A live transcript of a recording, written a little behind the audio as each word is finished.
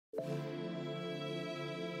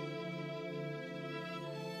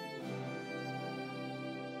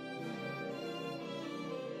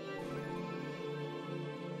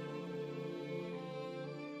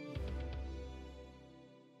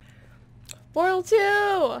Portal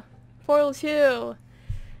 2! Portal 2.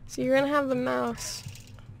 So you're gonna have the mouse.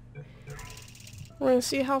 We're gonna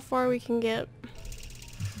see how far we can get.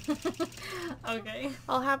 Okay.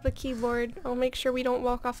 I'll have the keyboard. I'll make sure we don't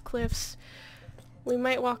walk off cliffs. We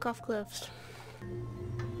might walk off cliffs.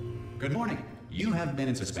 Good morning. You have been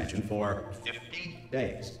in suspension for 50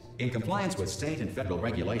 days. In compliance with state and federal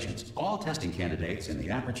regulations, all testing candidates in the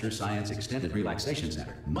Aperture Science Extended Relaxation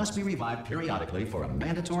Center must be revived periodically for a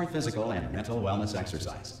mandatory physical and mental wellness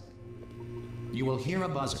exercise. You will hear a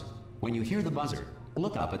buzzer. When you hear the buzzer,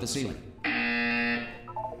 look up at the ceiling.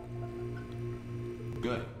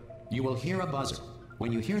 Good. You will hear a buzzer.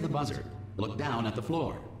 When you hear the buzzer, look down at the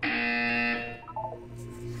floor.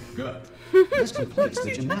 Good. This completes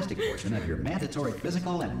the gymnastic portion of your mandatory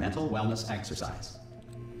physical and mental wellness exercise.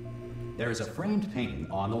 There is a framed painting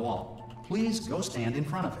on the wall. Please go stand in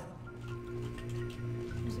front of it.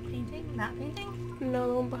 There's a painting? That painting? No,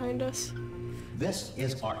 the one behind us. This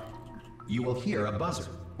is art. You will hear a buzzer.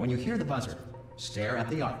 When you hear the buzzer, stare at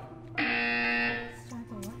the art. Start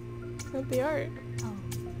the what? Not the art. Oh,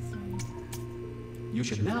 sorry. You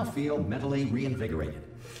should now feel mentally reinvigorated.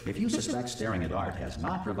 If you suspect staring at art has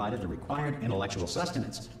not provided the required intellectual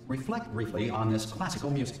sustenance, reflect briefly on this classical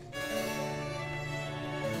music.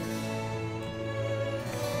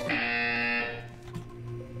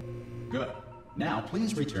 Good. Now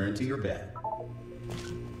please return to your bed.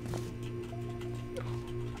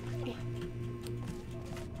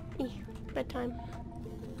 Bedtime.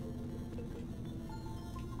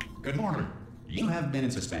 Good morning. You have been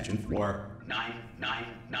in suspension for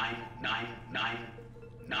 9999999.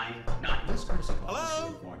 This courtesy call is to Hello?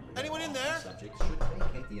 inform you Anyone that in all there? Subjects should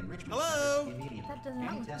vacate the enrichment Hello? center immediately. That doesn't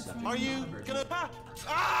Any look test the subject same. Are you non-emergent- gonna...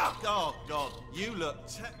 Oh God, you look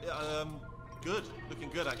good. Looking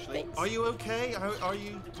good, actually. Thanks. Are you okay? Are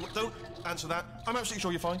you... Don't answer that. I'm absolutely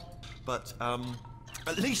sure you're fine. But,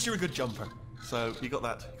 at least you're a good jumper. So, you got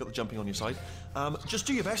that. You got the jumping on your side. Just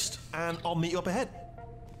do your best, and I'll meet you up ahead.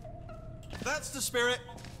 That's the spirit.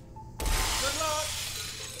 Good luck!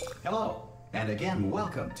 Hello, and again,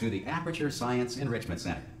 welcome to the Aperture Science Enrichment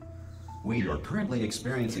Center. We are currently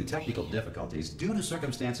experiencing technical difficulties due to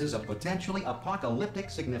circumstances of potentially apocalyptic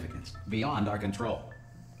significance beyond our control.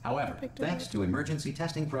 However, thanks to emergency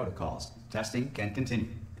testing protocols, testing can continue.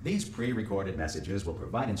 These pre-recorded messages will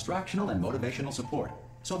provide instructional and motivational support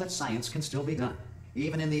so that science can still be done,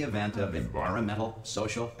 even in the event of environmental,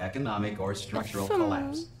 social, economic, or structural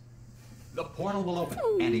collapse. The portal will open,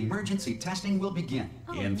 and emergency testing will begin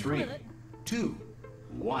in 3, 2,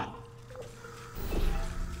 1.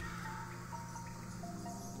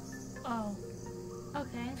 Oh.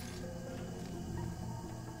 Okay.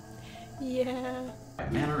 Yeah.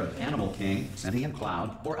 Manner of animal king, sentient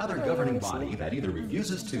cloud, or other governing body that either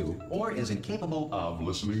refuses to or is incapable of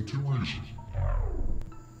listening to reason.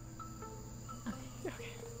 Okay.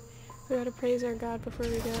 We gotta praise our God before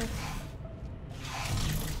we go.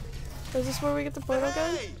 Is this where we get the portal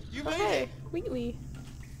gun? Hey, you Oh, made hey, it. Wheatley.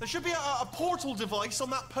 There should be a portal device on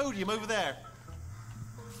that podium over there.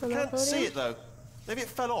 On that Can't see podium? it though. Maybe it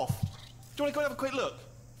fell off. Do you want to go and have a quick look?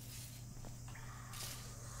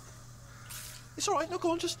 It's all right. No,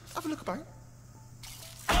 go on. Just have a look about.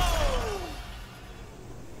 Oh!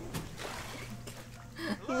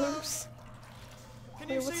 Whoops. Can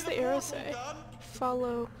Wait, you what's see the arrow portal say? gun?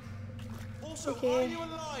 Follow. Also, Okay. are you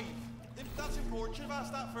alive? If that's important, should have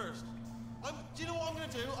asked that first. Do you know what I'm going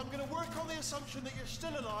to do? I'm going to work on the assumption that you're still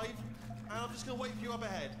alive, and I'm just going to wait for you up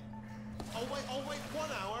ahead. I'll wait 1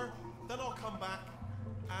 hour, then I'll come back,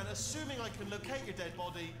 and assuming I can locate your dead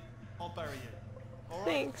body, I'll bury you. All right?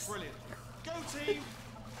 Thanks. Brilliant. Go team. See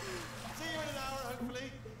you in an hour,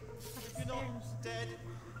 hopefully. If you're not dead.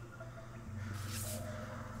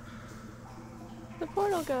 The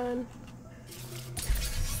portal gun.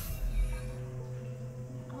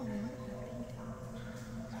 Oh,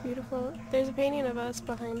 It's beautiful. There's a painting of us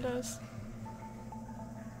behind us.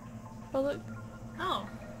 Oh look, oh.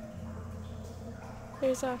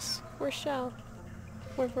 there's us. We're Shell.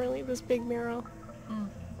 More importantly, this big mural.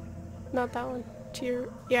 Not that one. To your,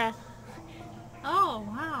 yeah. Oh,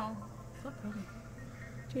 wow. So pretty.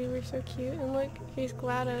 Dude, we're so cute. And look, here's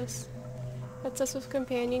Gladys. That's us with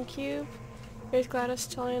companion cube. There's Gladys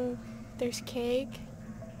telling there's cake.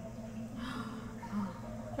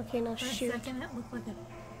 Okay, now For a shoot. second, it looked like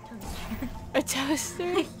a toaster. A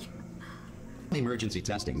toaster? Emergency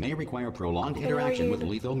testing may require prolonged Okay, interaction now with we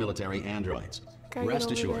need- lethal military androids. Gotta get Rest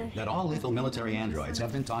over assured there. that all lethal military androids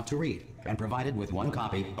have been taught to read and provided with one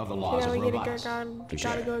copy of the laws Now of we gotta, robotics. gotta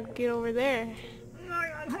share. go get over there.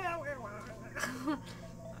 How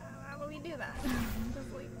do we do that?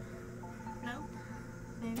 Just like, no?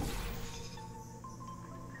 Maybe?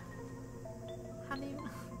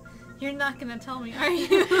 You're not gonna tell me, are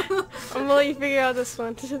you? I'm gonna let you figure out this one.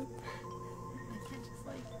 I can't just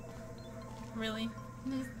like... Really?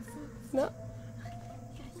 No. I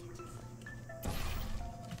can't just like...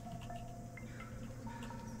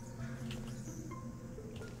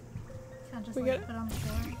 Can't just We like got- put it on the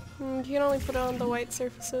floor. You can only put it on the white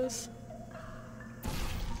surfaces.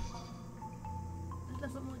 That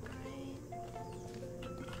doesn't look right.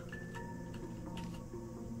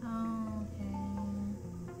 Oh, okay.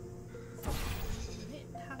 Wait,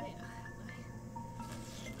 how do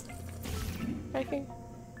I can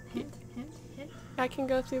hint. I can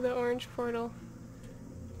go through the orange portal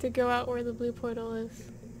to go out where the blue portal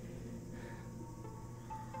is.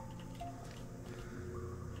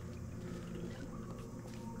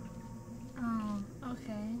 Oh,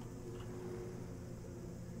 okay.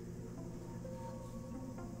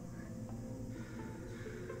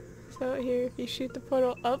 So here, if you shoot the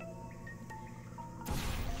portal up,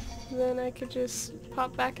 then I could just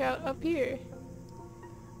pop back out up here.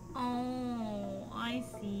 Oh, I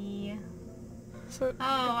see. So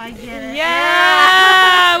Oh, I get it.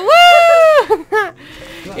 yeah! Woo!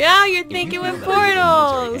 Yeah, you're If you thinking feel with that a momentary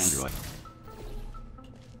portals. Android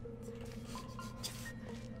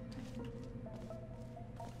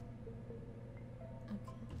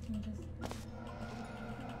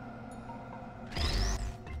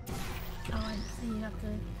Oh, I see. You have to.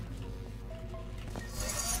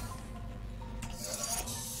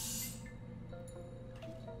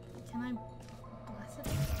 Can I bless it?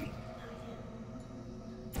 Okay.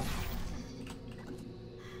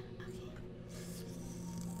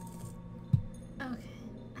 Okay.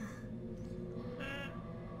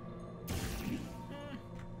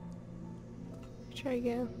 Try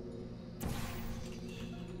again.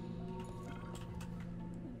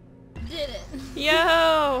 Did it.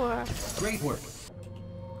 Yo! Great work.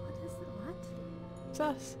 What is it? What? It's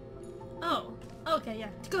us. Oh. Okay. Yeah.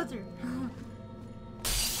 Go through.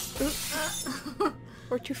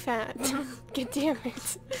 We're too fat. God damn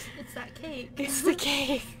it. It's that cake. It's the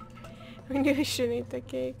cake. We knew we shouldn't eat the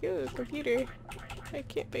cake. Ooh, computer. I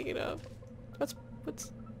can't pick it up. What's...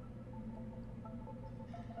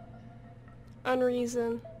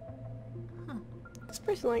 Unreason. Huh. This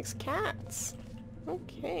person likes cats.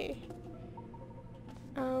 Okay.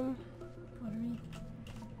 What are we?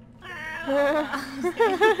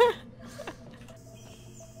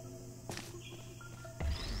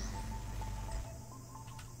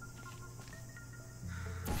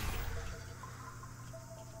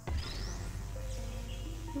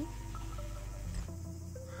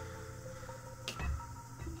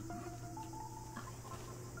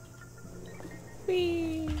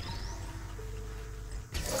 Whee!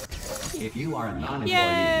 If you are a non-employee who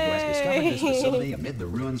has discovered this Yay! facility amid the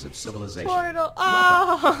ruins of civilization, Portal!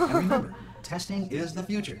 welcome. And Oh! remember, testing is the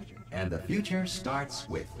future, and the future starts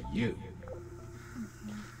with you.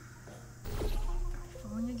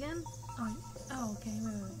 Falling again? Oh, okay.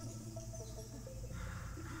 Wait.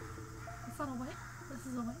 It's not a white. This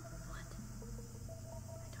is a white. What?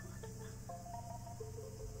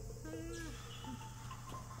 I don't understand.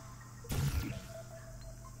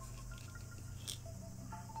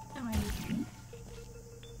 Am I?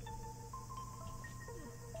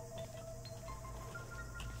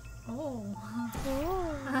 Oh.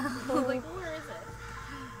 I was like, where is it?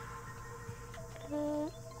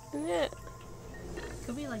 Yeah.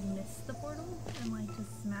 Could we like miss the portal and like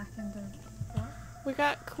just smack into the floor? We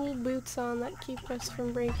got cool boots on that keep us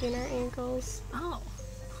from breaking our ankles. Oh.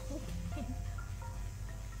 Okay.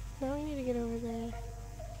 Now we need to get over there.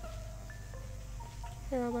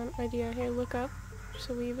 Here, hold on. Idea. Here, look up. Just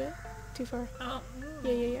a wee bit. Too far. Oh.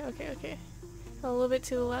 Yeah. Okay. A little bit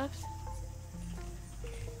to the left.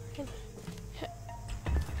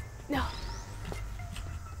 No.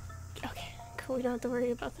 Okay. Cool. We don't have to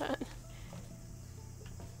worry about that.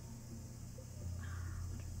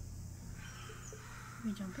 Are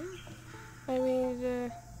we jumping? I need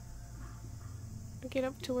to get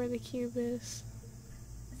up to where the cube is.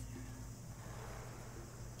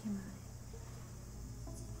 Can I?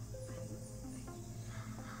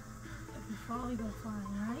 If we fall, we go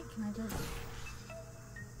flying, right? Can I just...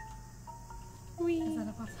 Whee! Is that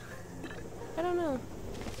a possibility? I don't know.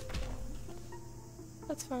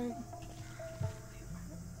 That's fine.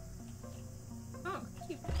 Oh,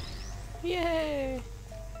 cute. Yay!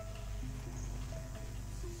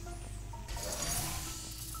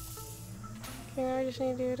 Okay, now I just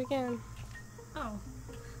need to do it again. Oh.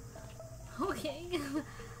 Okay. I don't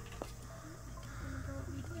remember what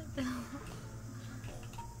we did.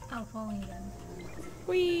 Oh, falling again.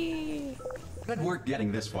 Whee! Good work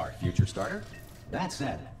getting this far, future starter. That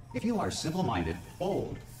said, if you are simple-minded,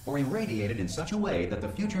 bold, or irradiated in such a way that the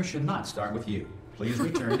future should not start with you. Please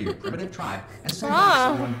return to your primitive tribe and send back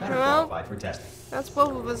someone better qualified for testing. That's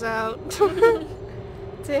both of us out.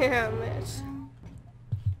 Damn it.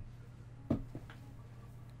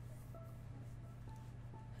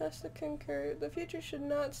 Has to concur. The future should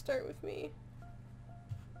not start with me.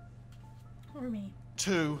 Or me.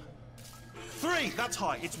 2, 3. That's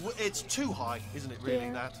high. It's too high, isn't it? Really,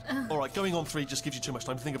 Yeah. that. All right, going on 3 just gives you too much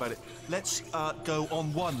time to think about it. Let's go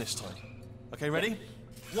on 1 this time. Okay, ready?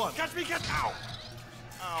 1. Catch me! Catch! Ow!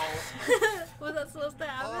 Ow! Was that supposed to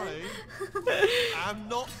happen? I'm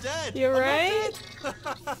not dead. You're I'm right.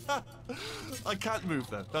 not dead. I can't move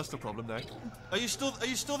though. That's the problem now. Are you still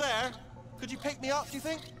there? Could you pick me up? Do you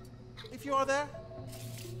think? If you are there.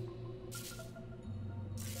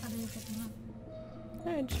 How do you pick him up? I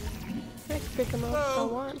can pick him up if I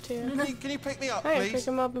want to. Can you pick me up, I can please? pick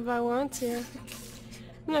him up if I want to.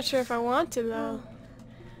 I'm not sure if I want to though.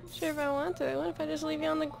 Sure if I want to. What if I just leave you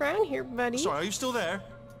on the ground here, buddy? Sorry, are you still there?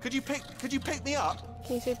 Could you pick me up?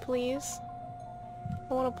 Can you say please?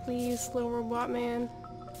 I want to please, little robot man.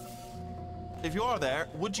 If you are there,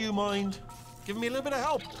 would you mind giving me a little bit of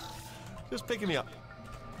help? Just picking me up.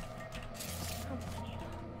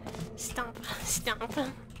 Stop. Stop.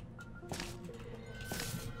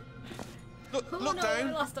 Look Oh no, down.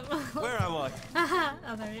 I lost him. Where am I?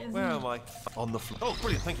 Oh, there he is. Where am I? On the floor. Oh,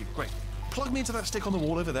 brilliant. Thank you. Great. Plug me into that stick on the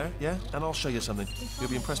wall over there, yeah? And I'll show you something. You'll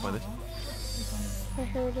be impressed by this. I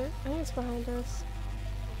heard it. I think it's behind us.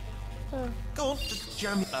 Oh. Go on, just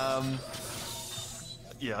jam.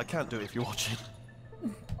 Yeah, I can't do it if you're watching.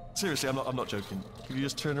 Seriously, I'm not joking. Could you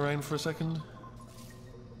just turn around for a second?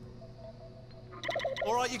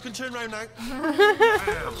 All right, you can turn around now.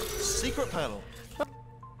 Bam. Secret panel.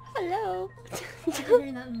 Hello. I'm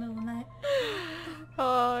hearing that in the middle of the night.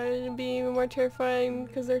 Oh, it'd be even more terrifying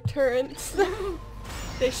because they're turrets.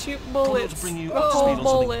 They shoot I'm going bullets. to bring you A up to whole speed on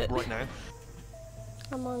bullet. something right now.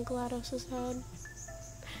 I'm on GLaDOS's head.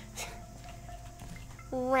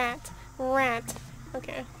 Rat.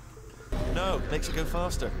 Okay. No, makes it go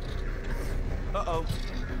faster. Uh-oh.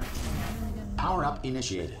 Power up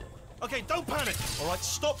initiated. Okay, don't panic. All right,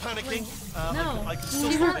 stop panicking. No. I can still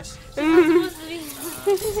She's stop not- this. She's not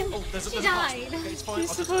supposed to be. Oh, there's a She pass. died. Okay, it's fine. She's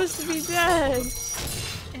I'll just- supposed to be dead.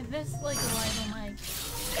 If this like live on my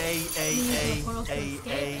A. portal to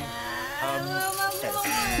escape.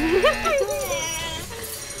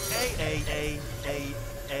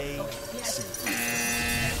 C.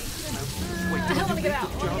 Wait, I wanna get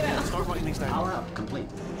out. I wanna get out. Start writing these down. Power up complete.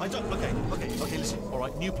 I don't. Okay. Listen. All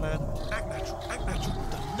right. New plan. Act natural.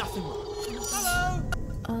 Done nothing wrong. Hello.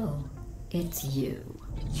 Oh, it's you.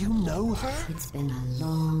 You know her? It's been a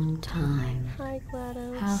long time. Hi,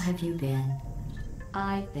 GLaDOS. How have you been?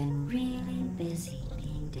 I've been really busy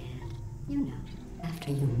being dead. You know,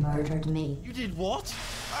 after you murdered me. You did what?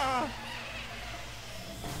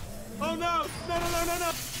 Oh no! No!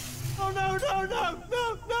 Oh no!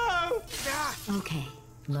 Ah! Okay,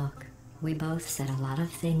 look, we both said a lot of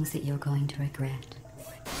things that you're going to regret.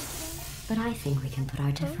 But I think we can put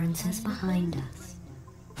our differences behind us.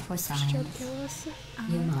 For science, Ridiculous.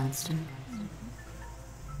 you monster.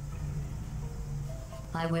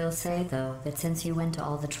 I will say, though, that since you went to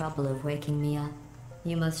all the trouble of waking me up,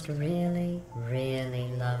 you must really, really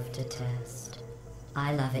love to test.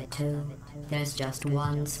 I love it too. There's just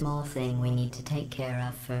one small thing we need to take care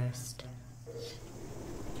of first.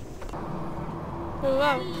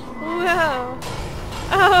 Whoa. Whoa.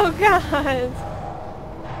 Oh, God.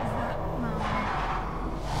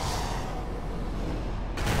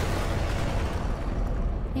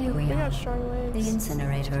 Here we We are. got strong The legs.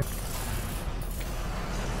 incinerator.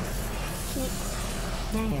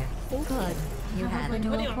 There. Good. You have a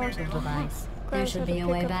dual portal device. There should be a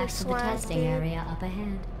way back to the testing area up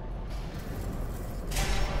ahead.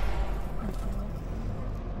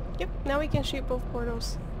 Yep, now we can shoot both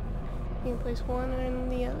portals. You can place one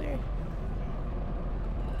and the other.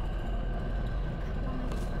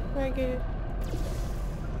 Very good.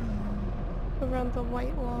 Around the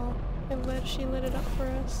white wall. She lit it up for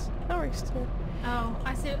us. That works too. Oh,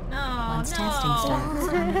 I see. No, Once no. testing starts, I'm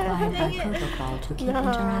required by Dang it. protocol to keep Nah.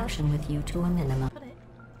 interaction with you to a minimum. Put it.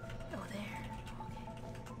 Oh, there.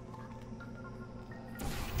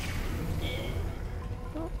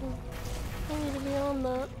 I need to be on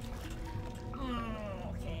that.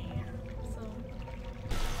 Okay. So.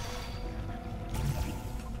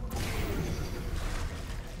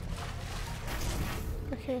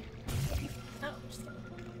 Okay. Oh, just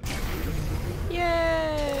kidding.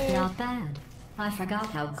 Yay! Not bad. I forgot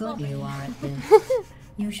how good you are at this.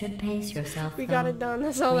 You should pace yourself. We got though. it done.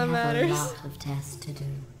 That's all We that have matters. a lot of tests to do.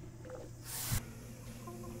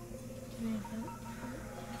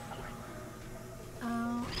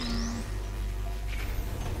 Oh,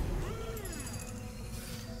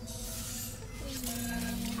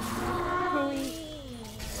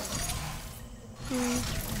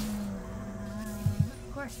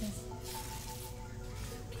 horses.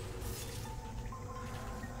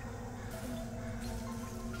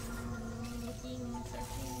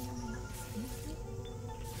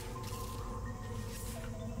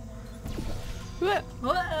 What?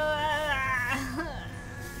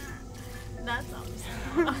 That's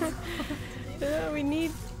awesome. We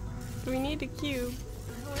need a cube.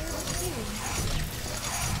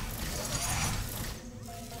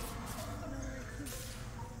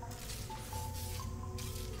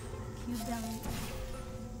 Cube down.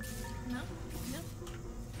 No? No?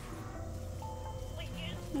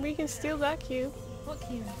 We can steal that cube. What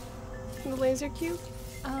cube? The laser cube.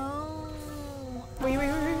 Oh. Wait.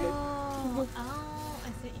 Oh, I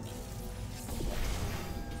see what you mean.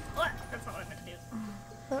 What? That's all I'm gonna do.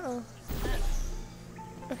 Uh-oh.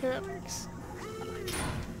 Okay, that works.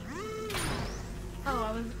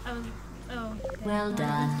 Oh, oh. Well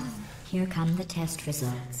done. Here come the test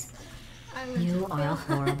results. I was You are a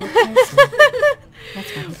horrible person.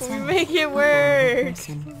 That's what it We says. make it A horrible work.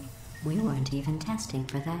 person. We weren't even testing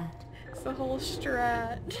for that. It's the whole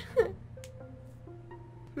strat.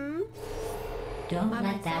 Hmm? Don't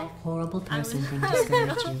let that horrible person thing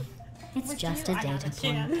discourage you. It's just a I have data a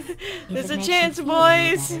chance. point. If There's it a makes you chance, feel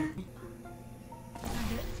any boys. better,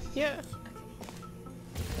 Yeah.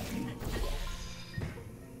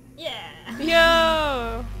 Yeah.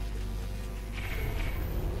 Yo!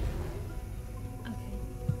 Okay.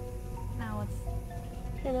 Now what's...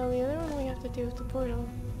 Okay, now the other one we have to do with the portal.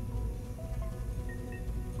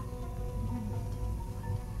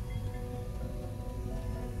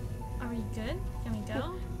 Are we good? Can we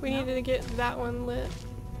go? We No? needed to get that one lit.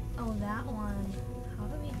 Oh, that one. How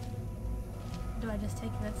do we... Do I just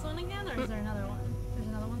take this one again, or is there another one? There's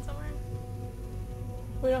another one somewhere?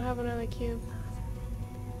 We don't have another cube.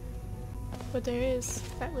 But there is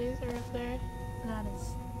that laser up there. That is...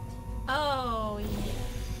 Oh,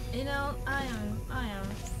 yeah. You know, I am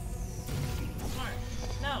smart.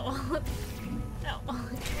 No. No.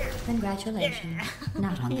 Congratulations.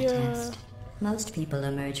 Not on the Yeah. test. Most people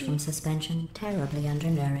emerge from suspension terribly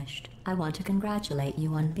undernourished. I want to congratulate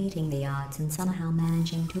you on beating the odds and somehow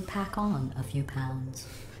managing to pack on a few pounds.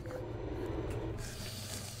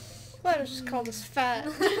 Gladys just called us fat.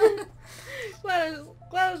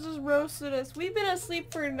 Gladys just roasted us. We've been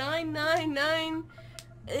asleep for 999.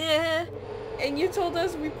 And you told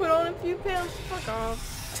us we put on a few pounds. Fuck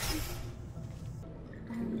off.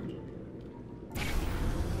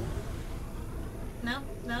 No?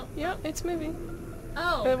 No? Yep, it's moving.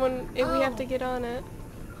 Oh. But we have Oh. to get on it.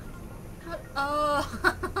 Oh.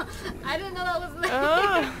 I didn't know that was there.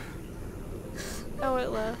 Oh. Oh, it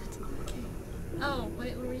left. Oh,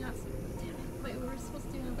 wait, were we not... Damn it. Wait, we were supposed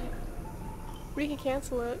to do another... We can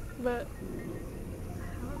cancel it, but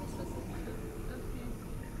How are we supposed to... Okay.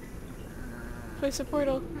 place a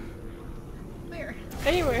portal. Where?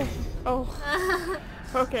 Anywhere. Oh.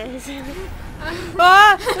 Okay.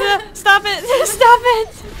 Ah! Stop it! Stop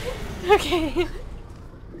it! Okay.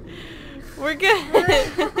 We're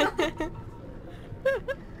good.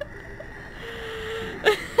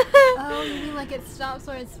 Oh, you mean like it stops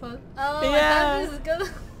where it's supposed... Oh, Yeah. I thought this was good.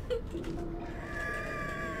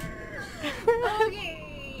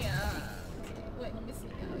 Okay. Wait, let me see.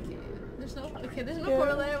 Okay. There's no... Okay, there's no Yeah.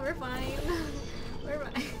 portal there. We're fine. We're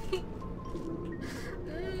fine.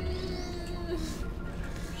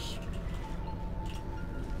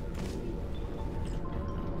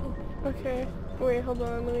 Okay. Wait, hold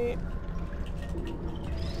on. Let me...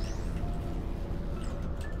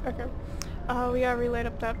 Okay. We gotta relight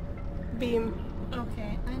up that beam.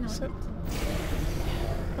 Okay, I know. So...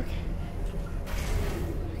 Okay.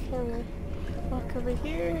 Okay, I'm gonna walk over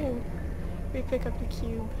here and we pick up the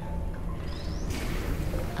cube.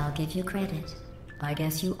 I'll give you credit. I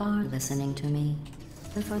guess you are listening to me.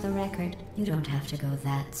 But for the record, you don't have to go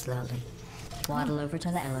that slowly. Waddle over to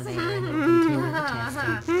the elevator and we'll continue with the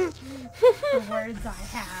testing. The words I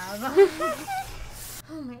have.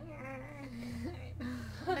 Oh my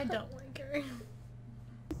god. I don't like her.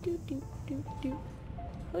 Do, do, do, do.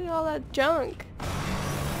 Look at all that junk.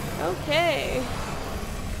 Okay.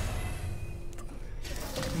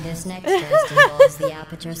 This next test involves the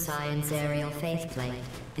Aperture Science Aerial Faith Plate.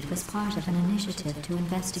 It was part of an initiative to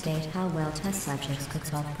investigate how well test subjects could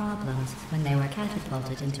solve problems when they were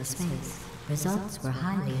catapulted into space. Results were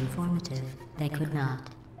highly informative. They could not.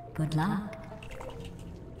 Good luck.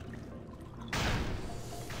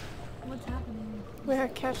 What's happening? We gotta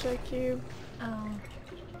catch that cube. Oh.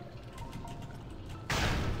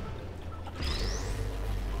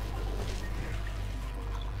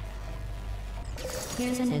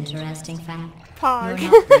 Here's an interesting fact. Pog.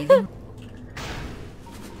 You're not breathing.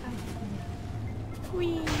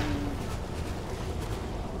 Whee.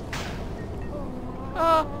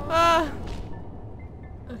 Oh,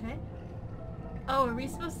 Okay. Oh, are we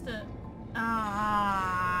supposed to...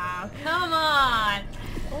 Ah, come on!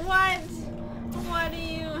 What? What are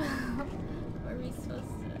you... Are we supposed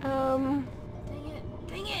to... Dang it!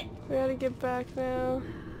 Dang it! we gotta get back now.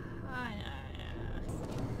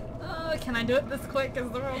 Oh, can I do it this quick is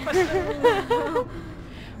the real question.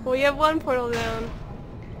 Well, you have one portal down.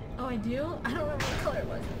 Oh, I do? I don't remember what color it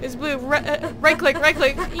was. It's blue. Right click, right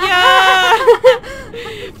click. Yeah!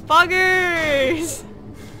 Buggers!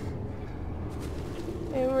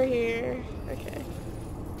 And we're here. Okay.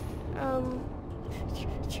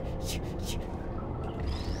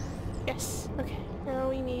 Yes. Okay. Now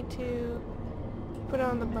we need to put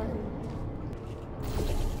on the button.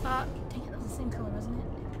 Dang it, that was the same color, wasn't it?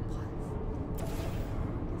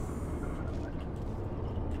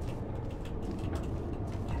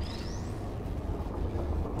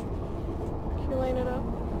 Can you line it up?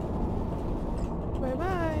 Bye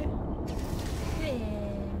bye.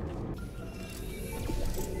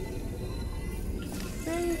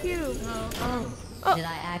 Thank you. Oh, did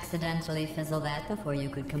I accidentally fizzle that before you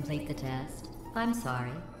could complete the test? I'm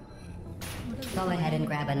sorry. Go ahead and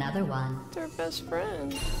grab another one. It's our best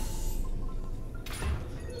friend.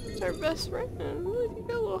 It's our best friend. Look, you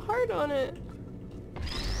got a little heart on it.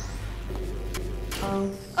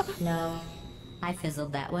 Oh, no. I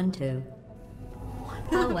fizzled that one too.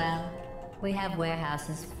 Oh well. We have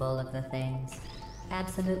warehouses full of the things.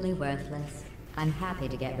 Absolutely worthless. I'm happy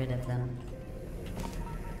to get rid of them.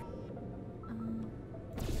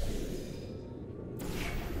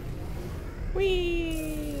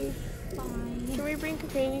 Whee! Fine. Can we bring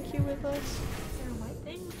Companion Cube with us? Is there a white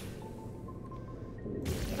thing?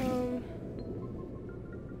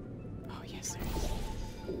 Oh yes, there is.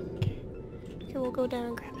 Okay. Okay, we'll go down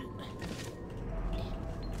and grab it.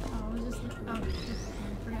 Oh, I was just... Oh, I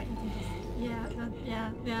forgot you can just...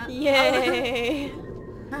 Yeah, yeah. Yay!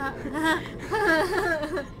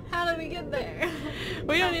 How did we get there?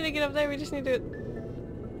 We don't need to get up there, we just need to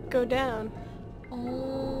go down.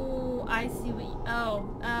 Oh, I see what you...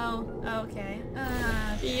 Oh, okay.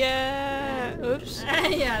 Yeah! Oops.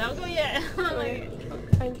 Yeah, don't go yet. Wait,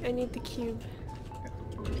 I need the cube.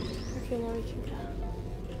 Okay, now we can go.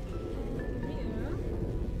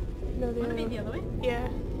 No, the Want other to be one. the other way? Yeah.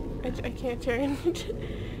 I can't turn.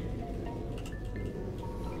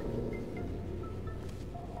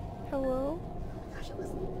 Hello? Gosh, it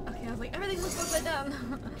was... Okay, I was like, everything looks upside down.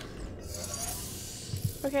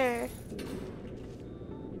 Okay.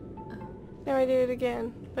 Now I do it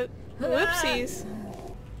again. But whoopsies.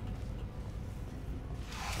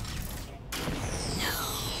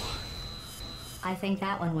 I think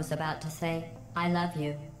that one was about to say, I love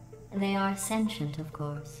you. They are sentient, of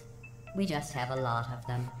course. We just have a lot of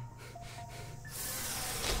them.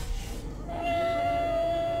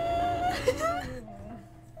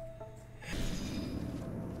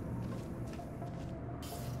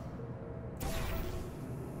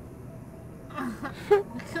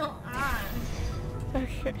 Come on.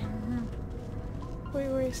 Okay. Wait,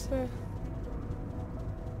 where's the...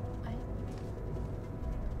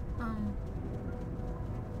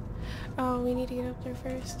 Oh, we need to get up there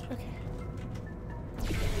first. Okay.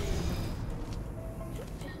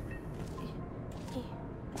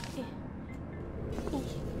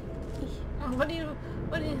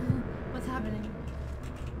 What's happening?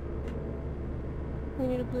 We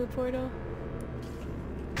need a blue portal.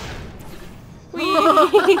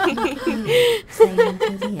 Sailing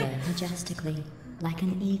through the air majestically, like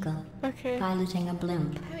an eagle, Okay. piloting a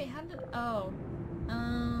blimp. Wait, how did... Oh.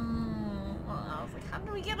 Well, I was like, how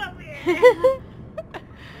do we get up here?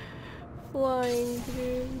 Flying,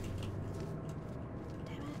 dude.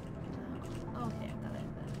 Damn it. Oh, okay, I got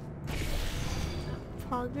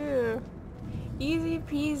it. Pagu. Easy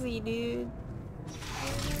peasy, dude.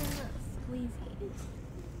 Squeezy.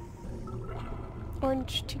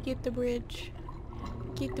 Orange to get the bridge.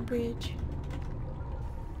 Get the bridge.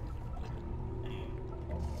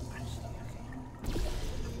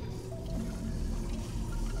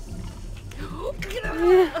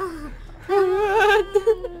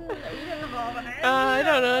 I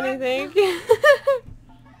don't know anything.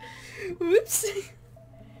 Whoops.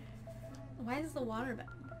 Why is the water back?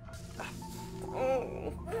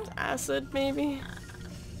 Oh, acid, maybe.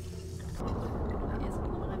 Isn't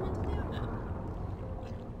what I meant to do?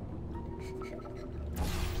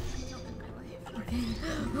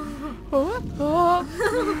 Oh, oh.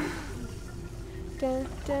 Dun,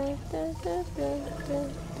 dun, dun, dun, dun, dun,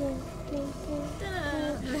 dun, dun, dun,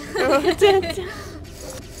 dun. Oh, dun, dun.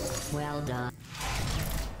 Well done.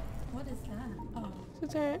 What is that? Oh.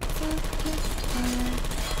 It's alright.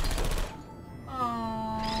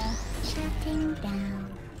 Oh. Shutting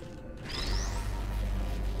down.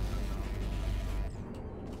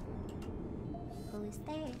 Who's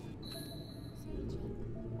there?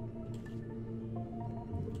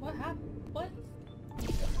 What happened? What?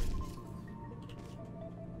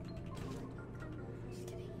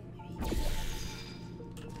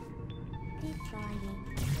 Deploying.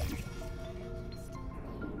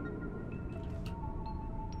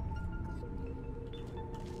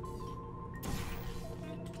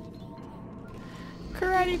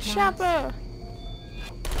 Karate Chopper!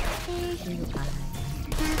 There you are.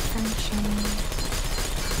 Malfunction.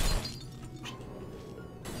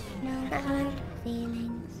 No hard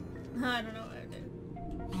feelings. I don't know what I did.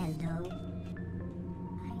 Hello.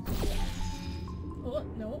 Oh,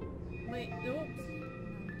 no. Wait, no.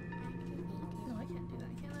 No, I can't do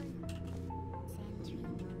that, can I?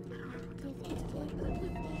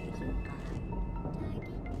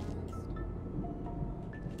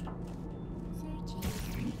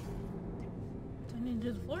 Do I need to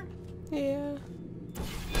do the floor? Yeah.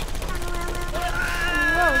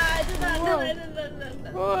 I did not know. Whoa. I did not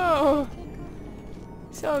know. Whoa!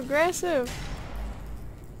 So aggressive.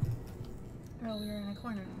 Oh, we were in a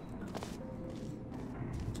corner.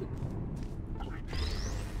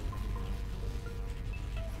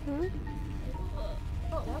 Hmm?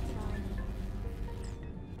 Oh, what's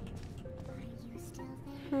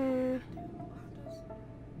Hmm.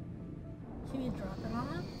 Can you drop it on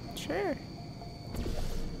them? Sure.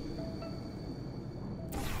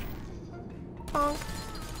 Bonk.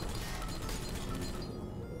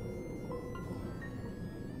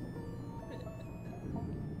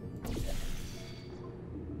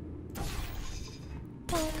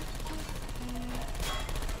 Bonk.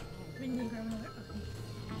 We need to grab another. Okay.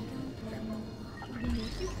 We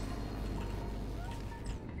need you.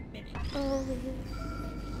 Maybe. Over here.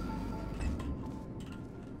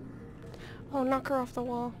 Oh, knock her off the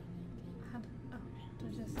wall. How do, oh,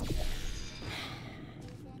 they're just.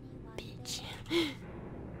 Bitch.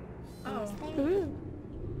 Oh. Ooh.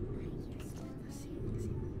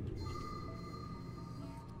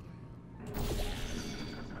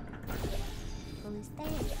 Who's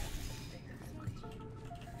there?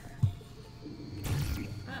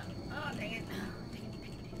 Oh, dang it.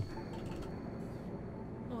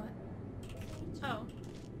 What? Oh.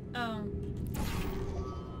 Oh.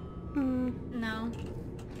 Hmm. No.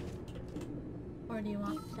 Or do you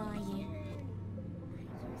want Deploying.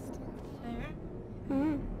 there?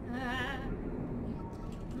 Hmm. Ah.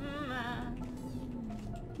 Ah.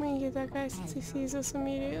 We can get that guy since he sees us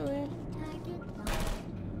immediately. Target locked.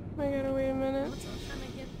 I gotta wait a minute. What's else trying to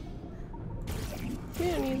get? We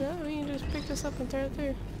don't need that. We can just pick this up and tear it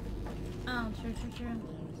through. Oh, true. Is it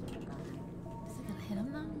gonna hit him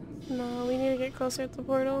though? No, we need to get closer to the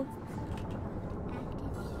portal.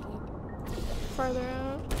 Farther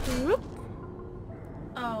out. Whoop.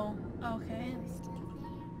 Oh, okay.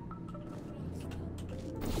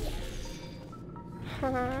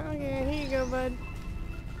 Okay, here you go, bud.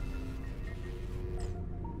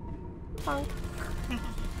 Bonk.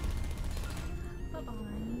 Bye-bye.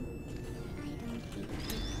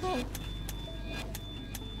 Hey.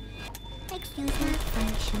 Excuse my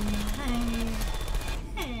function. Hey.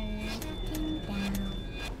 Hey. Shutting down.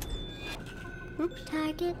 Oops.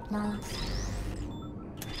 Target lost.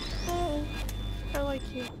 Hey. I like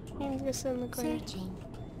you. You can go sit in the corner. Searching.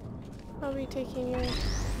 I'll be taking your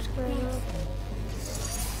square now.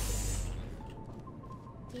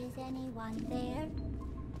 Is anyone there?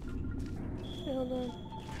 Hey, hold on.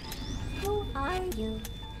 Who are you?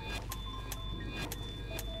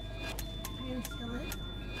 Are you still it?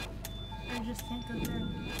 Or just can't go through?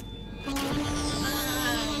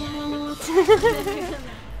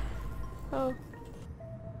 Oh.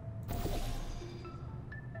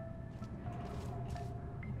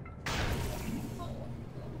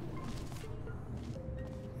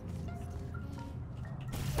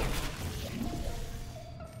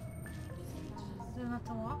 Do you have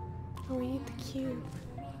to walk? Oh, we need the cube.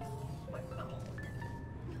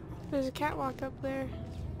 There's a catwalk up there.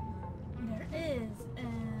 There is,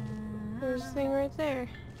 and... There's a thing right there.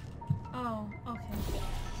 Oh, okay.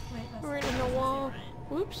 Wait, that's Right in the wall.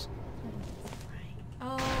 Whoops.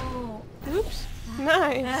 Oh. Whoops.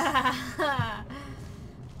 Nice. Are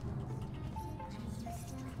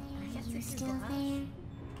you still there?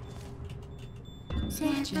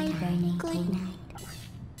 Searching. Good night.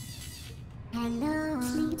 Hello,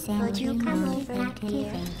 would you come over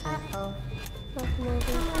here? I'll come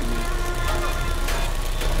over.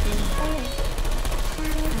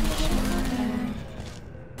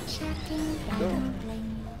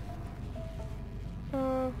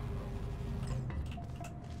 I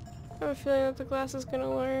have a feeling that the glass is gonna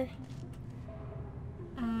lure.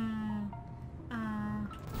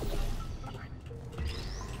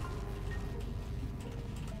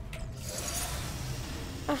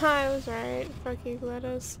 Aha, I was right. Fuck you,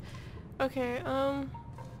 GLaDOS. Okay,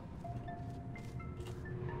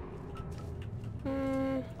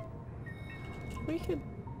 we could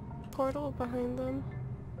portal behind them.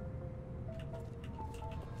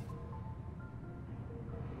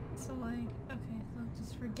 So like, okay, so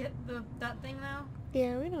just forget that thing now?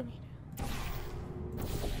 Yeah, we don't need it.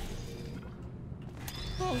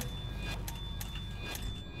 Oh,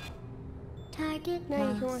 Target now you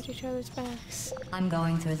can lost. watch each other's backs. I'm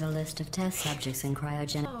going through the list of test subjects in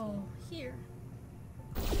cryogenic. Oh, here.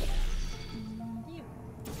 You.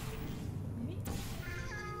 Maybe?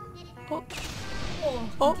 Oh, Oh,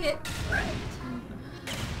 Oh. get wrecked.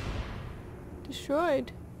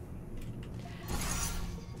 destroyed.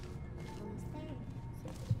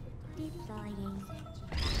 Deploying.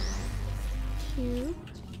 Cute.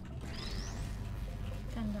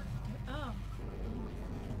 Conductor. Oh.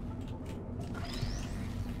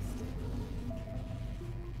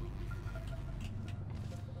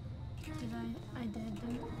 I did,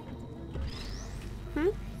 didn't I? Hmm?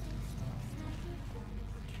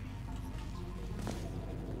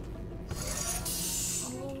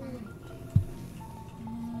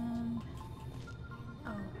 And...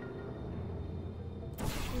 Oh.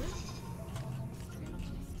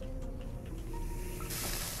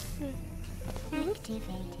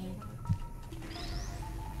 Activated.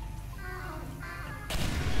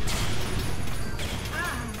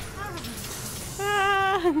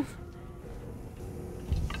 Ah!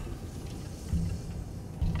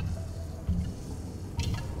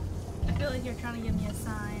 I feel like you're trying to give me a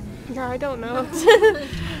sign. No, I don't know.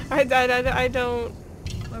 I don't.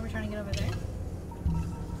 What, we're trying to get over there?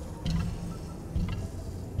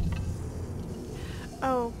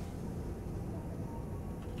 Oh.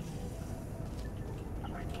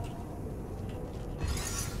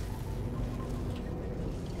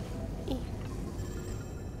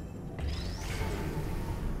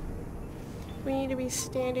 We need to be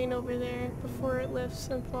standing over there before it lifts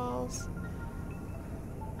and falls.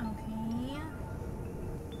 Okay.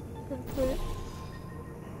 And put it.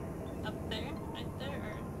 Up there? Right there?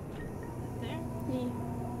 Or there? Yeah.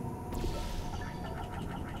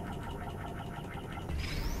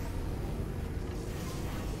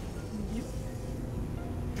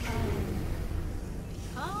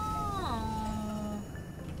 Oh.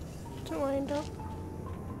 To wind up.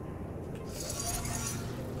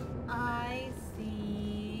 I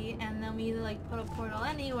see. And then we either like put a portal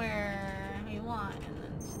anywhere we want, and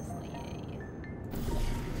then it's just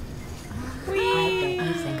like, yay. I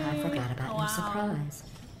don't think I forgot about Wow. your surprise.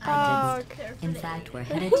 Oh, I okay. didn't. In fact, we're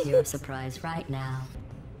headed to your surprise right now.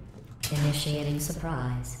 Initiating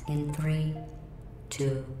surprise in 3,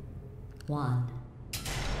 2, 1.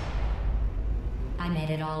 I made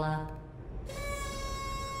it all up.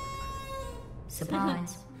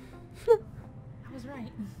 Surprise. I was right.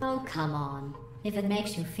 Oh, come on. If it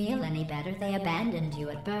makes you feel any better, they abandoned you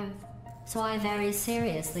at birth. So I very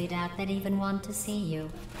seriously doubt they'd even want to see you.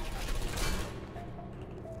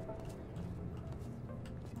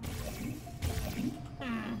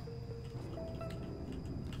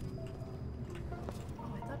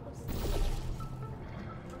 Oh, I thought it was...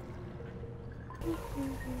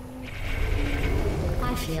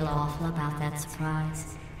 I feel awful about that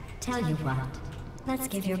surprise. Tell you what, let's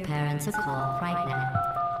give your parents a call right now.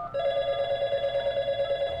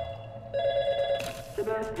 The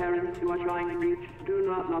birth parents you are trying to reach do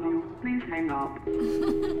not love you. Please hang up.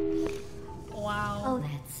 Wow. Oh,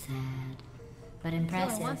 that's sad. But once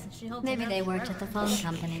impressive. and she holds Maybe it they up worked at the forever.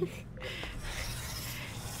 phone company.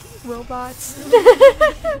 Robots.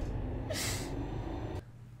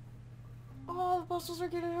 Oh, the puzzles are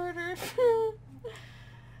getting harder.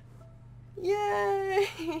 Yay!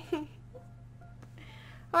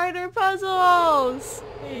 Harder puzzles!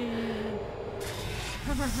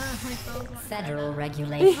 Federal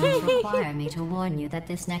regulations require me to warn you that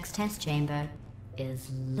this next test chamber is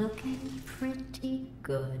looking pretty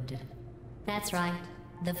good. That's right.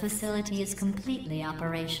 The facility is completely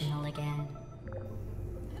operational again.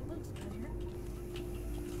 It looks better.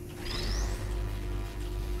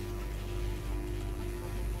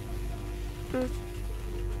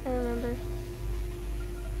 I remember.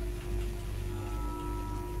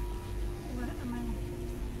 What?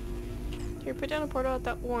 Here, put down a portal at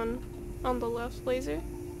that one on the left laser.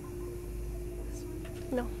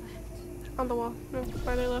 No. On the wall. No,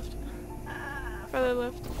 farther left. Farther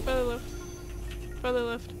left. Farther left. Farther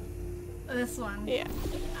left. This one. Yeah.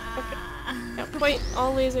 Okay. Yeah, point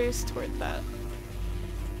all lasers toward that.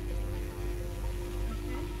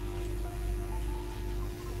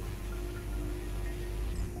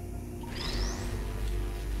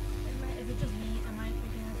 Is it just me? Am I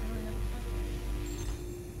picking up really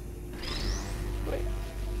Wait.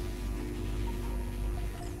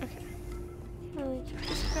 Okay. Let me get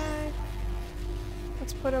this guy.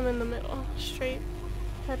 Let's put him in the middle. Straight.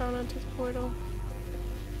 Head on into the portal.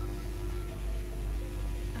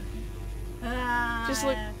 Just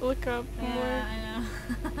look up more. Yeah,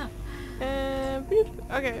 I know. And boop.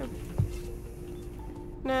 Okay.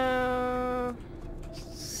 Now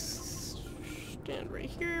stand right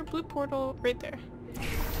here. Blue portal right there.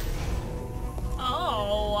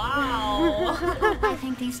 Oh wow! I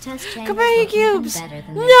think these test chambers Come here, you look even cubes! better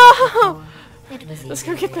than No! they did before. It was Let's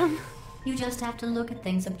easy. go get them. You just have to look at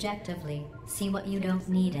things objectively, see what you don't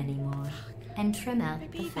need anymore, and trim out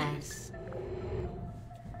the fat.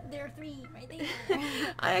 There are 3 right there.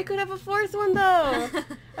 I could have a 4th one though.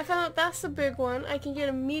 I found out that's the big one. I can get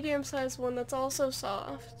a medium-sized one that's also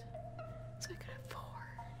soft. So I could have 4.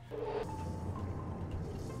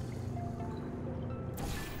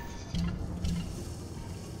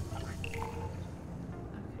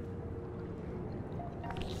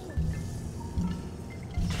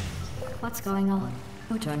 What's going on?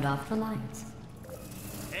 Who turned off the lights?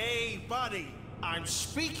 Hey, buddy. I'm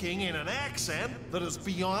speaking in an accent that is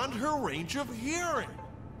beyond her range of hearing.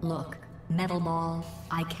 Look, Metal Ball,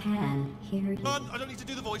 I can hear you. Run! I don't need to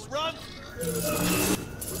do the voice. Run!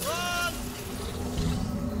 Run!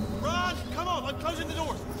 Run! Come on, I'm closing the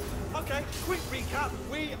doors. Okay, quick recap.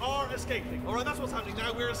 We are escaping. All right, that's what's happening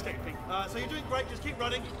now. We're escaping. So you're doing great. Just keep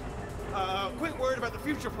running. Quick word about the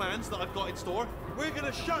future plans that I've got in store. We're going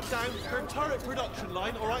to shut down her turret production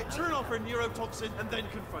line, all right? Turn off her neurotoxin and then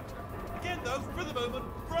confront her. Again, though, for the moment,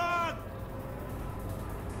 run!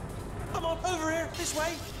 Come on, over here, this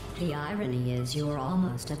way. The irony is you were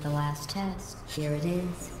almost at the last test. Here it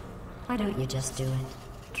is. Why don't you just do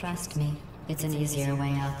it? Trust me, it's an easier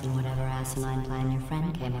way out than whatever asinine plan your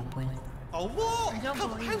friend came up with. Oh, what? I don't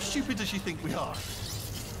believe How it. stupid does she think we are?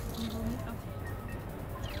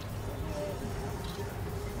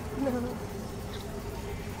 No.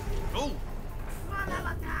 Oh!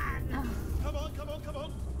 Come on, come on, come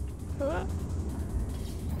on! What?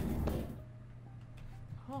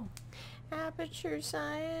 Oh. Aperture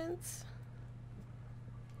science.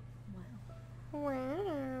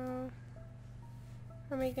 Wow.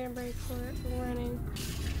 We're making a break for it. We're running.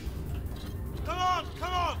 Come on,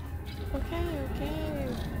 come on! Okay, okay. I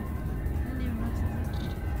don't even know what's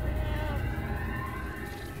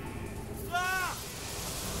Ah!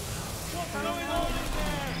 What's going on in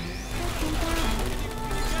there? Can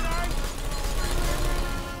you get out?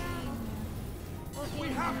 We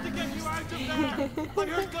have to get you out of there! I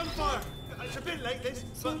heard gunfire! It's a bit late, this,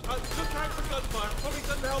 but look out for gunfire. Probably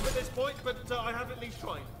doesn't help at this point, but I have at least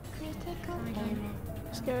tried.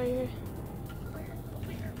 Let's get out of here.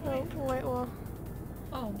 Oh, white wall.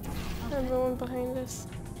 Oh. Everyone behind us.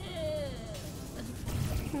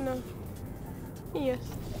 No. Yes.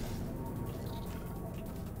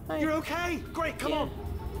 Hi. You're okay? Great, come Yeah. on!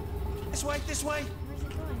 This way, this way! Where's it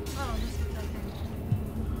going?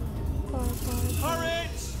 Oh, this is okay. Hurry!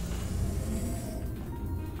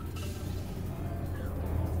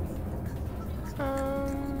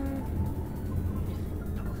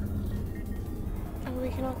 Oh, we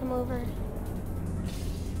can knock him over.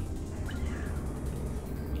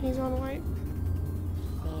 He's on white.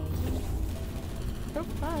 Oh,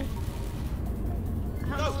 bye.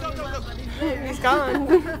 Go, go, go, go! He's gone.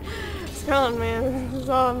 He's gone, man. This is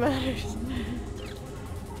all that matters.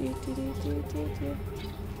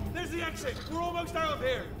 There's the exit! We're almost out of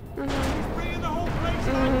here! Mhm. He's bringing the whole place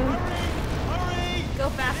down! Hurry! Hurry! Go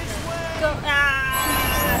faster. This way! Go. Ah!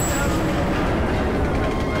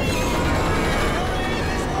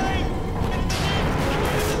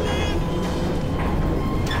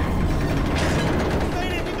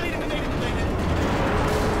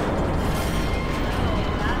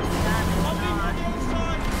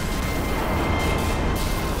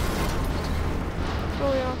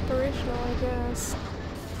 Fully operational, I guess.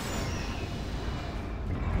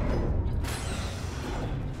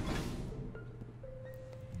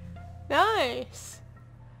 Nice.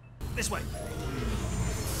 This way.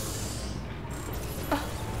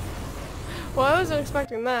 Well, I wasn't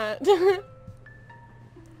expecting that.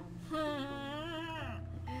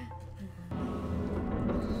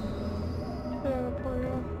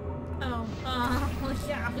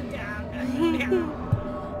 Yeah,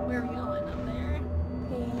 where are we going up there?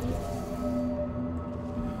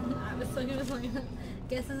 I was so good. Like,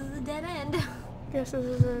 guess this is a dead end. Guess this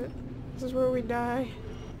is it. This is where we die.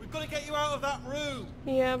 We've got to get you out of that room.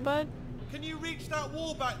 Yeah, bud. Can you reach that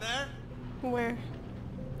wall back there? Where?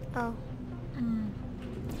 Oh.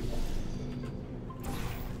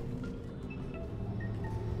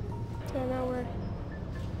 Okay, now where?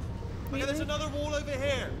 Okay, there's another wall over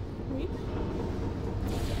here. Wait.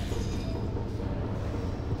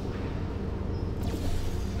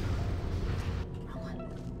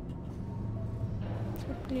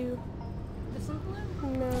 Blue. This one's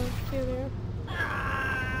blue? No, the other.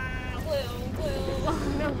 Ah,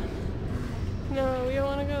 blue. No. No, we don't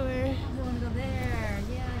want to go there. I want to go there.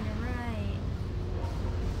 Yeah, you're right.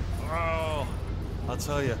 Oh, I'll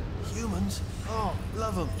tell you, humans, oh,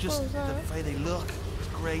 love them. Just What was the that? way they look, it's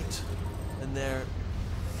great. And their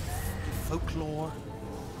folklore,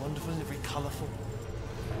 wonderful, and very colourful.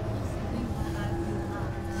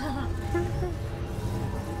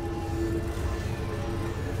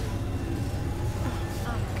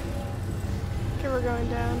 Okay, we're going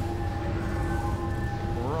down.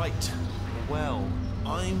 Right, well,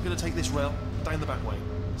 I'm going to take this rail down the back way.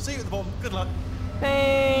 See you at the bottom, good luck.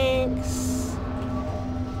 Thanks.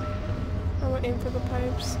 I'm gonna aim for the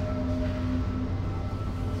pipes.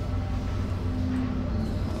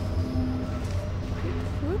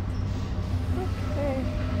 Whoop. Okay.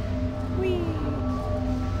 Whee.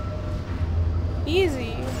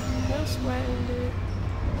 Easy. No sweating, dude.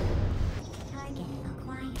 Target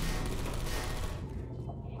acquired.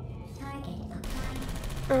 Target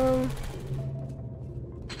acquired.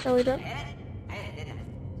 Oh, we don't.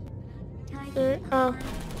 Target Oh.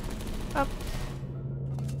 Up.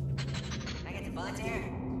 I get some bullets here.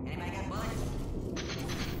 Anybody got bullets?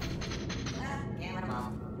 Can't run them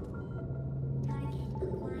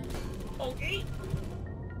all. Okay.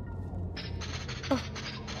 Oh,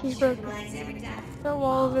 he's broken. Bullets every time. That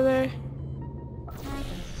wall over there.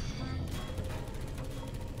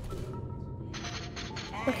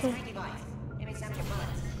 Okay. Sneaky boys. Give me some of your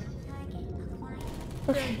bullets.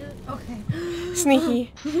 Okay. Okay.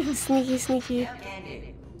 Sneaky. Sneaky, sneaky. Can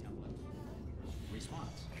do.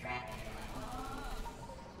 Response.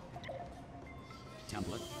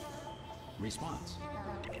 Template. Response.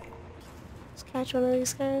 Let's catch one of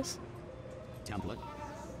these guys. Template.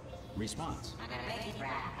 Response. I'm gonna make you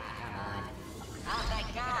proud. Come on. Oh,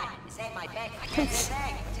 thank God. You saved my bacon. I can't do a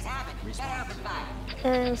thing. What just happened? Better open fire.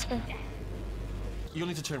 Alright, let's go. You'll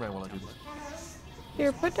need to turn around while I do this.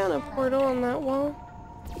 Here, put down a portal on that wall.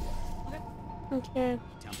 Okay.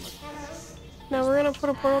 Template. Now we're gonna put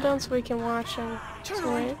a portal down so we can watch him. Turn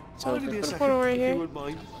Alright, around. so I'll if give we you a put a second, portal right if you here, wouldn't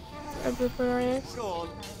mind. I put a portal right here, Go on.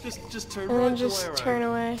 Just turn and right then the just way around. turn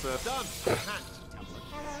away. Done. Hacked.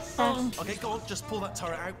 Ah, Okay, go on. Just pull that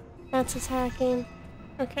turret out. that's attacking.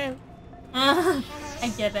 Okay.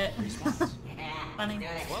 I get it. Funny.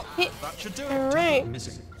 Well, that should do it. Alright.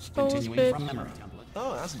 Missing. Skulls, Continuing bitch. from memory. Template.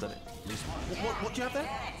 Oh, it hasn't done it. Response. What do you have there?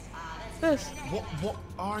 This. What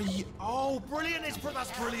are you? Oh, brilliant!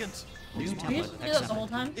 That's brilliant. New You template just do that the whole accepted.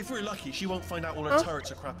 time? If we're lucky, she won't find out all her Huh?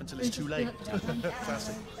 turrets are crap until it's too just late. do it the whole time?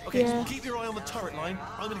 Classic. Okay, Yeah. so keep your eye on the turret line.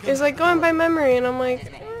 I'm gonna go. It's like going by memory, and I'm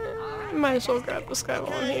like, might as well grab this guy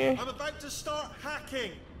while I'm Okay, here. I'm about to start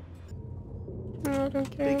hacking. No, I don't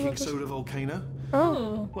care. Baking about this. soda volcano. Oh,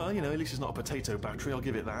 Ooh. Well, you know, at least it's not a potato battery. I'll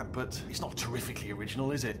give it that. But it's not terrifically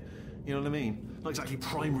original, is it? You know what I mean? Not exactly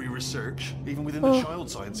primary research, even within the Oh.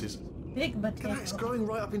 child sciences. Big Look at that, it's potato. growing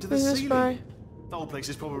right up into the who's this ceiling. by? The whole place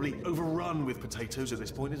is probably overrun with potatoes at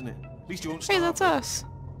this point, isn't it? At least you won't Hey, starve. that's us.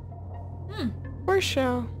 Where's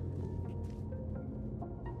Shell?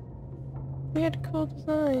 We had cool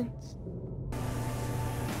designs.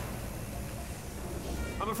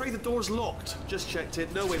 I'm afraid the door's locked. Just checked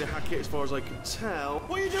it. No way to hack it as far as I can tell.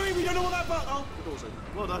 What are you doing? We don't know what that button... Oh, the door's open.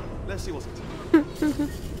 Well done. Let's see what's it.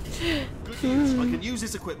 Good news. I can use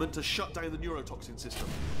this equipment to shut down the neurotoxin system.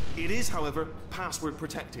 It is, however, password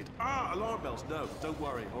protected. Ah, alarm bells. No, don't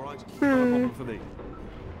worry, all right? Not a problem for me.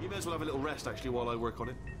 You may as well have a little rest, actually, while I work on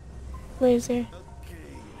it. Where's there? Okay.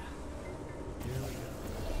 Here we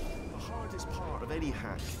go. The hardest part of any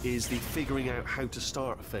hack is the figuring out how to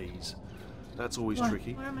start a phase. That's always What?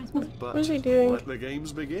 tricky. Where am I supposed to? But What is he doing? let the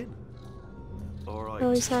games begin. All right.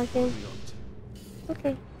 Oh, he's hacking. What have we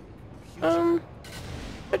Okay. got?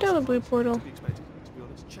 Put down a blue portal. To be expected, to be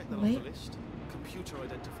honest. Check that off Wait. the list. Computer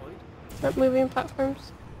identified. Start moving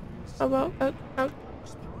platforms. How about out? Smart.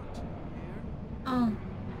 Here. Oh.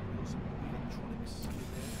 Some electronics.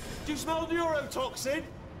 Do you smell neurotoxin?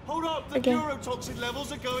 Hold up, the Again. neurotoxin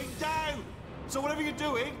levels are going down. So whatever you're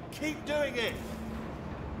doing, keep doing it.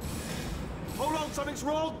 Hold on, something's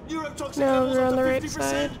wrong. Neurotoxin No, levels we're up on to the right 50%.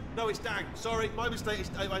 side. No, it's down. Sorry, my mistake.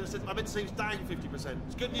 I meant to say it's down 50%.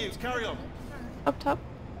 It's good news. Carry on. Up top.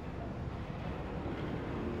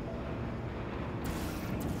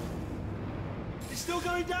 It's still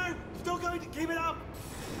going down. Still going. Keep it up.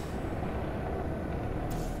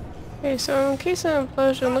 Okay, so in case of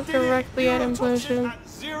implosion, look directly at Neurotoxin implosion. at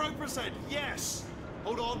 0%. Yes.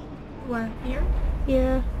 Hold on. What, here?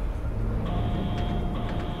 Yeah.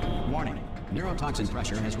 Warning. Neurotoxin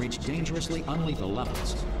pressure has reached dangerously unlethal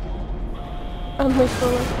levels.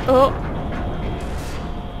 Unlethal. Oh.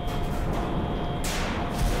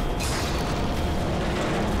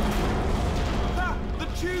 Ah, the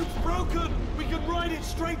tube's broken. We can ride it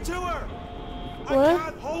straight to her. What? I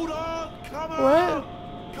can't. Hold on. Come on.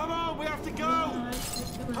 What? Come on. We have to go.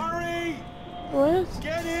 Hurry. What?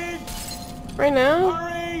 Get in. Right now?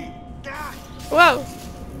 Hurry. Ah. Whoa!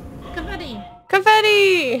 Confetti!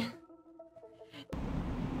 Confetti!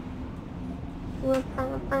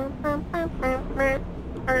 Alright,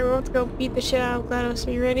 well, let's go beat the shit out of GLaDOS.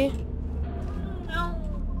 Are you ready? No!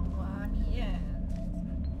 Yeah.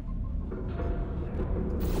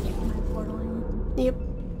 Am I portaling? Yep.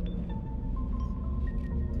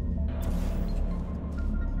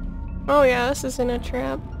 Oh yeah, this isn't a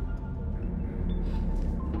trap.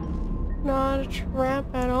 Not a trap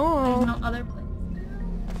at all. There's no other place.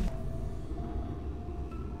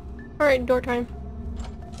 Alright, door time.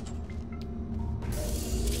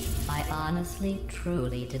 I honestly,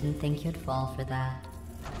 truly didn't think you'd fall for that.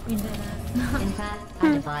 You didn't. In fact,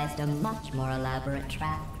 I devised a much more elaborate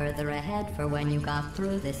trap further ahead for when you got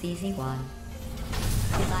through this easy one.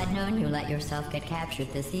 If I'd known you let yourself get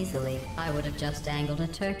captured this easily, I would have just dangled a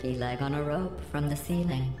turkey leg on a rope from the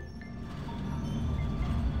ceiling.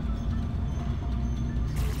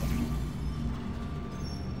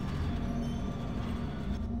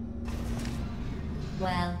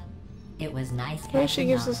 Well, it was nice Maybe she catching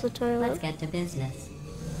gives up. us a toilet. Let's get to business.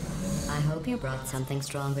 I hope you brought something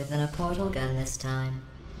stronger than a portal gun this time.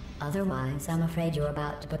 Otherwise, I'm afraid you're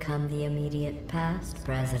about to become the immediate past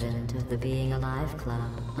president of the Being Alive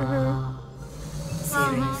Club.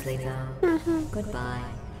 Seriously though, goodbye.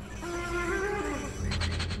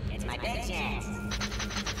 It's my big chance.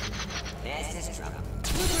 This is trouble.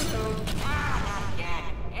 Ah, not again.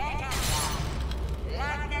 Here comes trouble.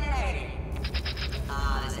 Like the lady.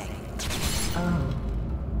 Ah, this ain't.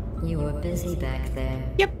 Oh, you were busy back there.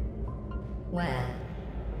 Yep. Well,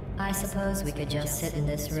 I suppose we could just sit in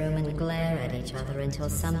this room and glare at each other until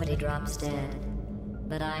somebody drops dead.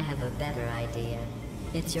 But I have a better idea.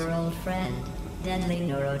 It's your old friend, deadly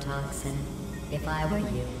neurotoxin. If I were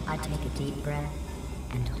you, I'd take a deep breath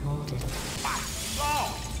and hold it.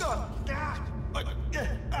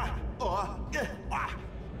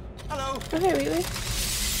 Hello. Okay, Wheatley.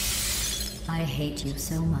 I hate you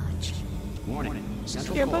so much. Warning.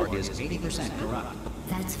 Central Yeah, core but- is 80% corrupt.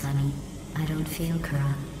 That's funny. I don't feel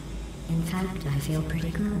corrupt. In fact, I feel pretty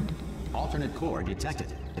good. Alternate core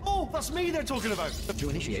detected. Oh, that's me they're talking about. To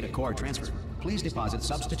initiate a core transfer, please deposit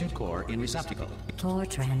substitute core in receptacle. Core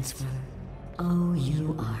transfer. Oh,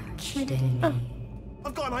 you are kidding me.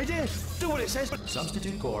 I've got an idea. Do what it says.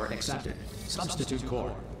 Substitute core accepted. Substitute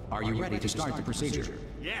core. Are you ready to start the procedure?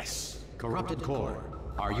 Yes. Corrupted core.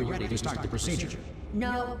 Are you ready to start the procedure?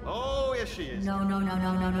 No. Oh, yes, she is. No, no, no,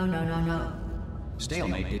 no, no, no, no, no, no.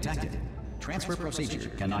 Stalemate detected. Transfer procedure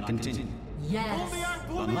cannot continue. Pull me Yes. out.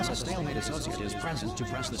 Pull me Unless a out. stalemate associate is present to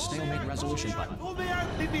press the stalemate resolution button. Pull me out.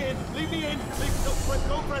 Leave me in. Leave me in.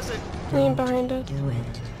 Don't press it. Lean behind us. Do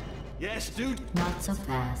it. Yes, dude. Not so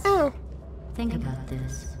fast. Oh. Think about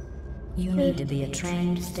this. You need to be a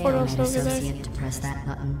trained Portal's stalemate over there. associate to press that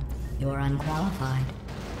button. You're unqualified.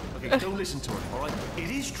 Okay, don't listen to her, all right? It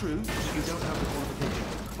is true that you don't have the qualification,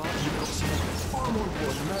 but you've got something far more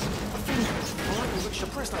important than that. A finger, all right, with which to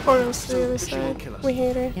press that Portal's to the other so that she won't side. kill us. We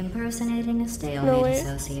hate her. Impersonating a stalemate No way.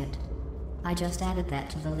 associate. I just added that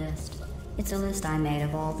to the list. It's a list I made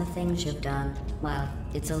of all the things you've done. Well,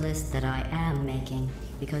 it's a list that I am making,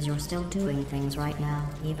 because you're still doing things right now,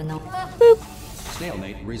 even though...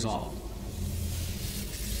 Stalemate resolved.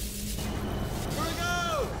 Where to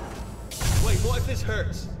go? Wait, what if this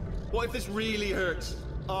hurts? What if this really hurts?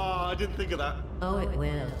 Ah, I didn't think of that. Oh, it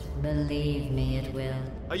will. Believe me, it will.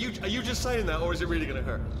 Are you just saying that, or is it really gonna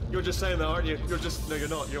hurt? You're just saying that, aren't you?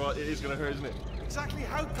 No, you're not. It is gonna hurt, isn't it? Exactly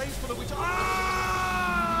how painful are we talking?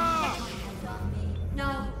 Ah!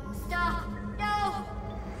 No, stop, no,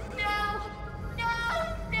 no, no,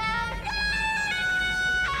 no,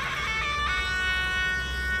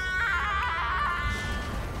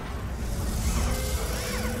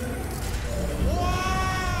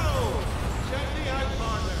 Whoa! Check me out,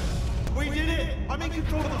 partner. We did it!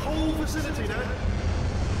 facility now.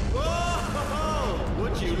 Whoa!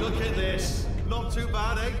 Would you look at this? Not too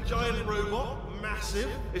bad, eh? Giant robot. Massive.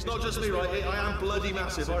 It's not just me, right? I am bloody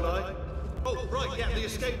massive, aren't I? Oh, right, yeah, the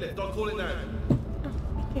escape lift. I'll call it now.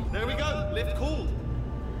 There we go. Lift called.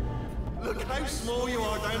 Look how small you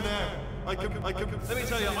are down there. I could, let me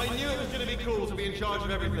tell you, I knew it was going to be cool to be in charge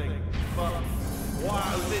of everything. But,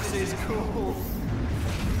 wow, this is cool.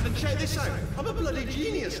 And check this out. I'm a bloody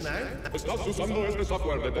genius now. Estás usando este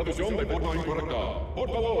software de traducción de forma incorrecta. Por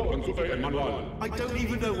favor, consulte el manual. I don't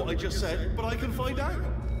even know what I just said, but I can find out.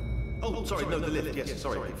 Oh, sorry, no, the lift. Yes,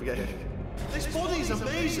 sorry, keep forgetting. This body's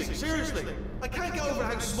amazing, seriously. I can't get over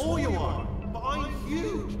how small you are, but I'm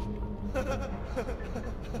huge.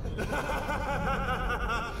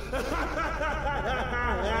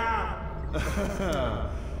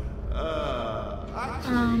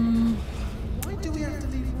 Actually, why do we have to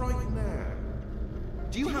leave right now?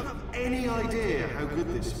 Do you have any idea how good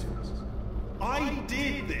this feels? I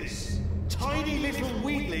did this. Tiny little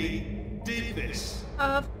Wheatley did this.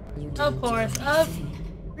 Of course.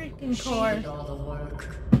 Freaking course. All the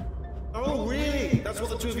work. Oh, really? That's what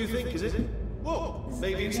the two of you think, is it? Well,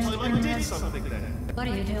 maybe it's time I did something then. What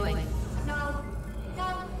are you doing? No,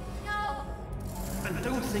 no, no. And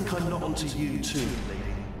don't think I'm not onto you too,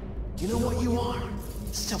 lady. You know what you are?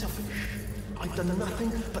 Selfish. I've done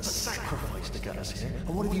nothing but sacrifice to get us here.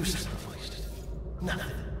 And what have you sacrificed?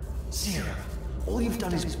 Nothing. Zero. All you've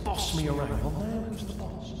done is boss me around. Well, now who's the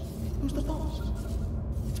boss? Who's the boss?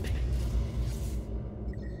 It's me.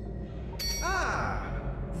 Ah!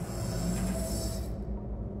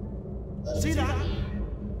 See that?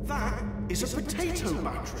 That is a potato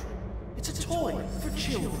battery. It's a toy for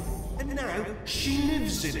children. And now she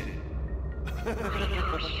lives in it.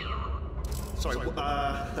 Sorry,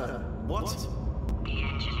 what? The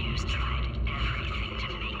engineers tried everything to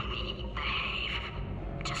make me behave,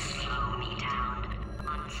 to slow me down.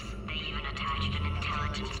 Once, they even attached an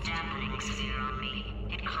intelligence dampening sphere on me.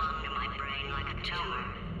 It clung to my brain like a tumor,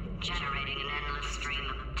 generating an endless stream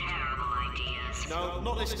of terrible ideas. No,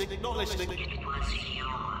 not listening, not listening. It was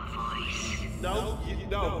your voice. No,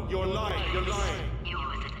 no, you're lying, you're lying.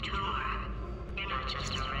 You're the tumor. You're not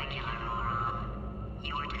just a regular moron.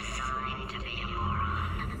 You're designed to be a moron.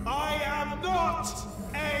 I am not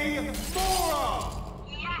a moron!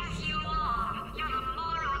 Yes, you are. You're the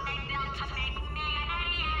moron they built to make me an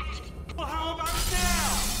idiot. Well, how about now?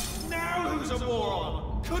 Now who's a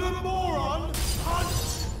moron? Could a moron hunt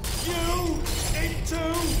you into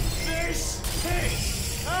this pit?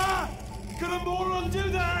 Huh? Could a moron do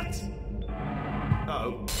that?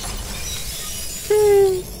 Oh.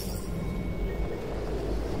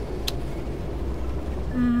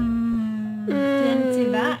 Didn't see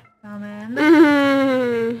that coming.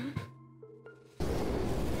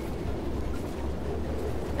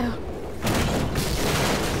 Oh.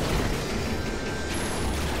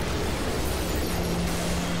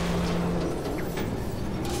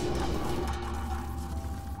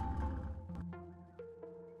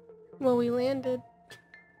 Well, we landed.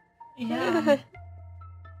 Yeah. That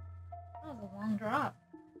was a long drop.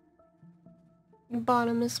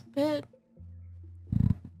 Bottomless pit.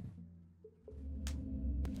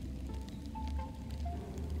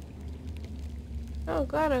 Oh,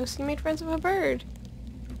 GLaDOS, you made friends with a bird.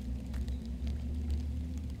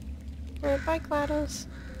 Alright, bye, GLaDOS.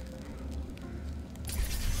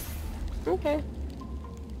 Okay.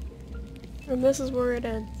 And this is where it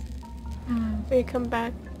ends. We come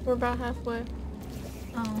back. We're about halfway.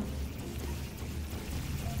 Oh.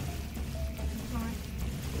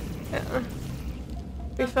 Yeah.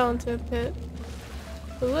 We fell into a pit.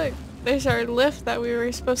 But look, there's our lift that we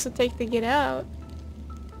were supposed to take to get out.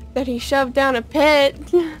 That he shoved down a pit.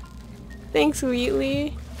 Thanks,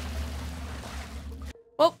 Wheatley.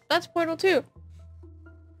 Oh, that's Portal 2.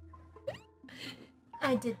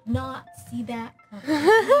 I did not see that coming.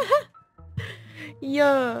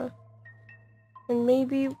 Yeah. And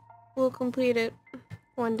maybe we'll complete it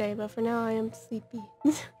one day, but for now I am sleepy.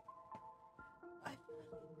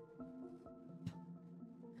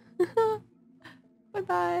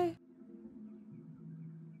 Bye-bye.